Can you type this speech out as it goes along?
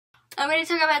I'm going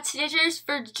to talk about Stichers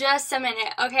for just a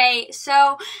minute, okay?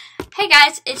 So, hey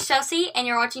guys, it's Chelsea, and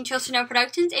you're watching Chelsea No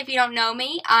Productions. If you don't know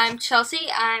me, I'm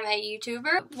Chelsea. I'm a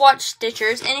YouTuber. Watch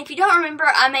Stichers, and if you don't remember,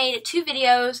 I made 2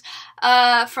 videos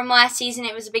from last season.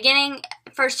 It was the beginning,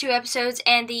 first 2 episodes,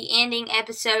 and the ending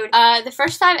episode. The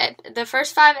first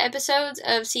 5 episodes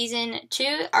of season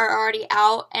 2 are already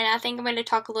out, and I think I'm going to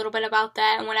talk a little bit about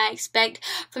that and what I expect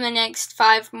from the next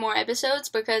 5 more episodes,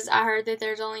 because I heard that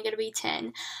there's only going to be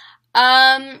 10.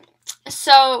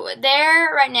 So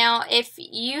there right now, if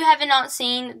you have not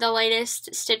seen the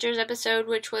latest Stichers episode,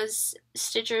 which was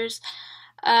Stichers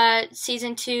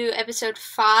season 2 episode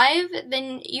 5,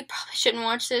 then you probably shouldn't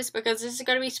watch this, because this is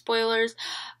going to be spoilers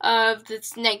of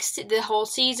the whole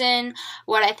season,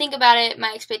 what I think about it,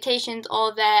 my expectations,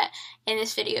 all of that in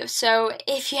this video. So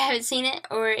if you haven't seen it,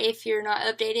 or if you're not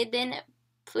updated, then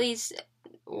please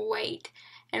wait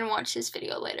and watch this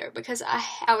video later, because I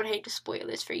would hate to spoil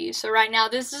this for you. So right now,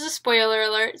 this is a spoiler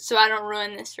alert, so I don't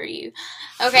ruin this for you.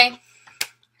 Okay,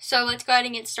 so let's go ahead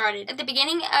and get started. At the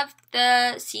beginning of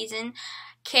the season,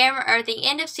 at the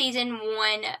end of season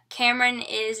 1, Cameron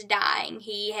is dying.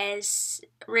 He has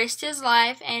risked his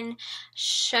life and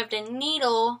shoved a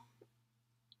needle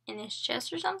in his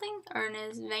chest or something, or in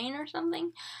his vein or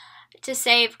something, to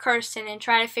save Kirsten and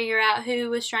try to figure out who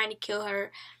was trying to kill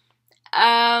her.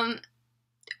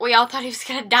 We all thought he was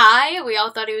going to die. We all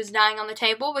thought he was dying on the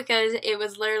table, because it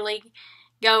was literally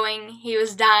he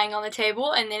was dying on the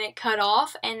table, and then it cut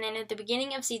off. And then at the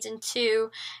beginning of season 2,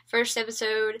 first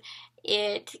episode,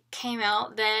 it came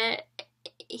out that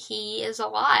he is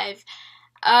alive.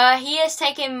 He has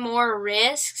taken more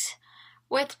risks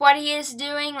with what he is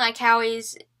doing, like how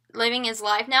he's living his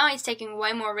life now. He's taking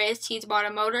way more risks. He's bought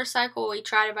a motorcycle. He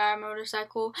tried to buy a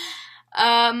motorcycle.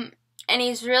 And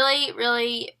he's really,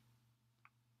 really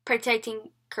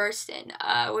protecting Kirsten,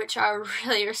 which I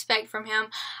really respect from him.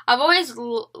 I've always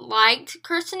liked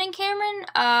Kirsten and Cameron.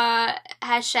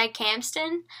 Hashtag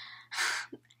Camston.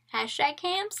 Hashtag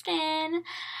Camston.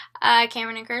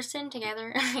 Cameron and Kirsten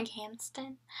together.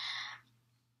 Camston.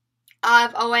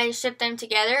 I've always shipped them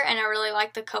together, and I really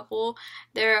like the couple.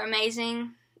 They're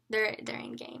amazing. They're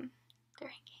in game.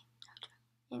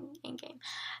 In game.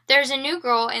 There's a new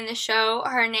girl in the show.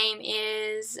 Her name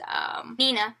is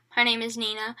Nina. Her name is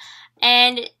Nina,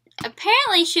 and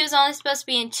apparently she was only supposed to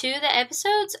be in 2 of the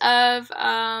episodes of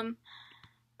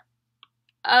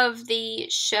the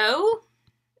show,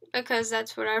 because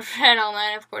that's what I've read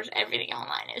online. Of course, everything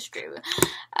online is true. It's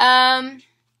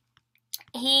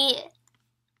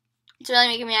really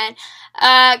making me mad.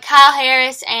 Kyle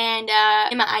Harris and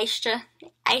Emma Aistra,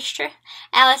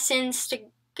 Allison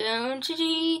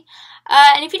Stagonji.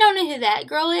 And if you don't know who that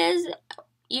girl is,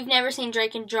 you've never seen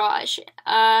Drake and Josh.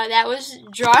 That was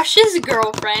Josh's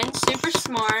girlfriend. Super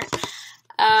smart.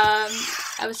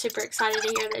 I was super excited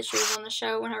to hear that she was on the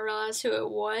show when I realized who it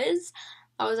was.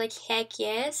 I was like, heck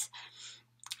yes.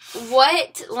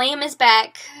 Liam is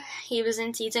back. He was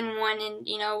in season 1 and,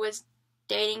 was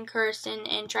dating Kirsten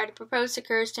and tried to propose to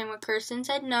Kirsten, when Kirsten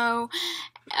said no.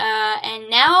 And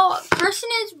now Kirsten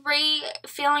is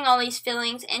feeling all these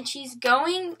feelings, and she's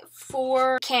going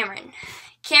for Cameron.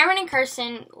 Cameron and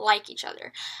Kirsten like each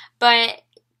other, but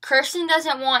Kirsten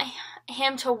doesn't want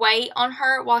him to wait on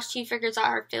her while she figures out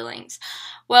her feelings.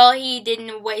 Well, he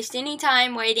didn't waste any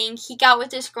time waiting. He got with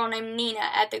this girl named Nina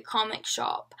at the comic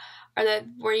shop, or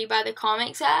where you buy the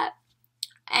comics at.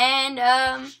 And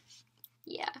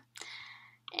yeah,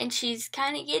 and she's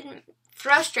kind of getting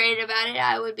frustrated about it.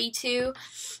 I would be too.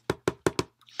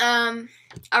 I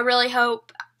really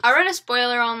hope. I read a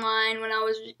spoiler online when I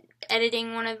was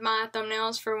editing one of my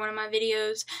thumbnails for one of my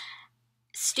videos.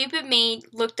 Stupid me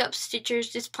looked up Stichers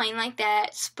just plain like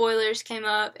that. Spoilers came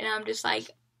up, and I'm just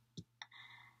like,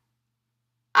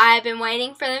 I've been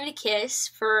waiting for them to kiss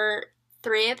for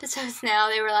 3 episodes now.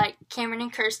 They were like, Cameron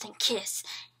and Kirsten kiss.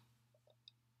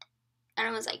 And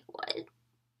I was like, what?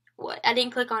 I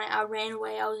didn't click on it. I ran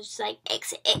away. I was just like,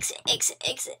 exit.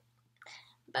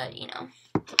 But,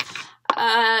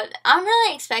 I'm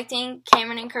really expecting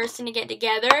Cameron and Kirsten to get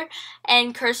together,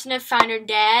 and Kirsten to find her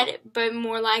dad, but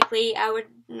more likely I would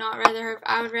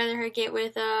rather her get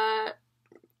with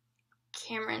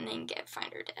Cameron than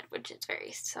find her dad, which is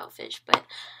very selfish. But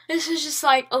this is just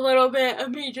like a little bit of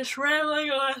me just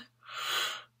rambling on.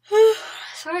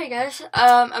 Sorry guys,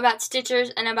 about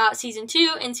Stichers and about season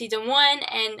 2 and season 1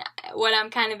 and what I'm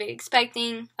kind of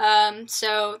expecting.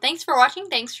 So thanks for watching.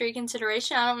 Thanks for your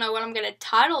consideration. I don't know what I'm going to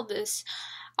title this.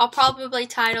 I'll probably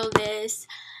title this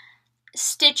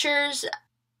Stichers,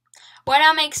 what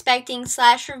I'm expecting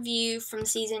 / review from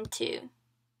season 2.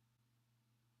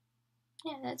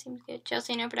 Yeah, that seems good.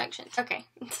 Chelsea No Productions. Okay,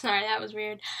 sorry, that was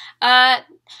weird.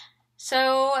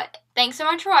 So, thanks so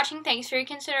much for watching. Thanks for your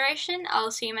consideration. I'll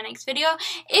see you in my next video.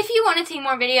 If you want to see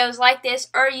more videos like this,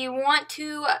 or you want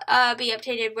to be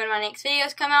updated when my next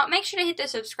videos come out, make sure to hit the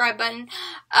subscribe button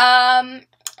down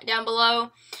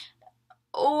below.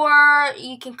 Or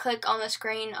you can click on the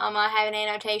screen. I might have an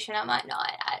annotation. I might not.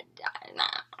 I don't know.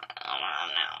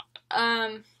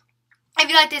 If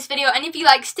you like this video, and if you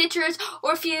like Stichers,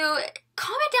 or if you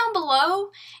comment down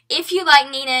below if you like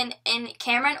Nina and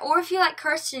Cameron, or if you like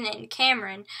Kirsten and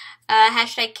Cameron,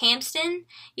 hashtag Camston.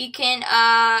 You can,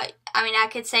 I mean, I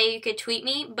could say you could tweet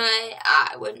me, but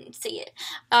I wouldn't see it.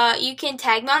 You can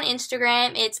tag me on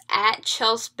Instagram. It's at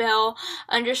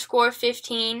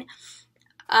ChelseaBell_15.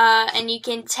 And you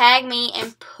can tag me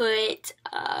and put,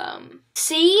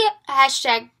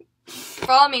 hashtag,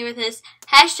 follow me with this,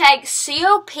 hashtag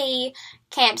COP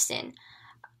Campston.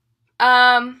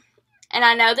 And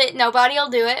I know that nobody will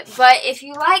do it, but if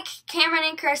you like Cameron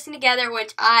and Kirsten together,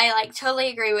 which I like totally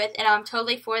agree with, and I'm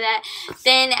totally for that,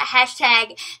 then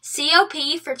hashtag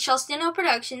COP for Chelsea No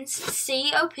Productions,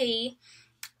 COP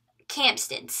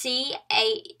Campston, CAMSTEN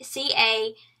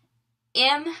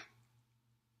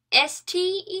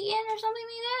or something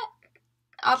like that.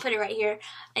 I'll put it right here,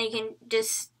 and you can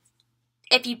just,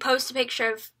 if you post a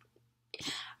picture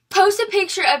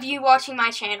of you watching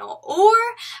my channel, or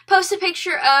post a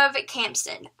picture of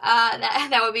Campston.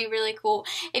 That would be really cool.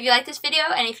 If you like this video,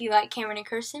 and if you like Cameron and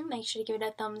Kirsten, make sure to give it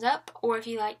a thumbs up. Or if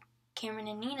you like Cameron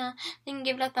and Nina, then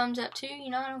give it a thumbs up too. You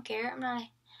know, I don't care. I'm not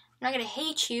gonna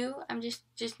hate you. I'm just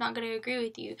not gonna agree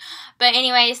with you. But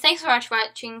anyways, thanks so much for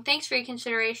watching. Thanks for your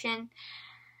consideration.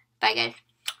 Bye, guys.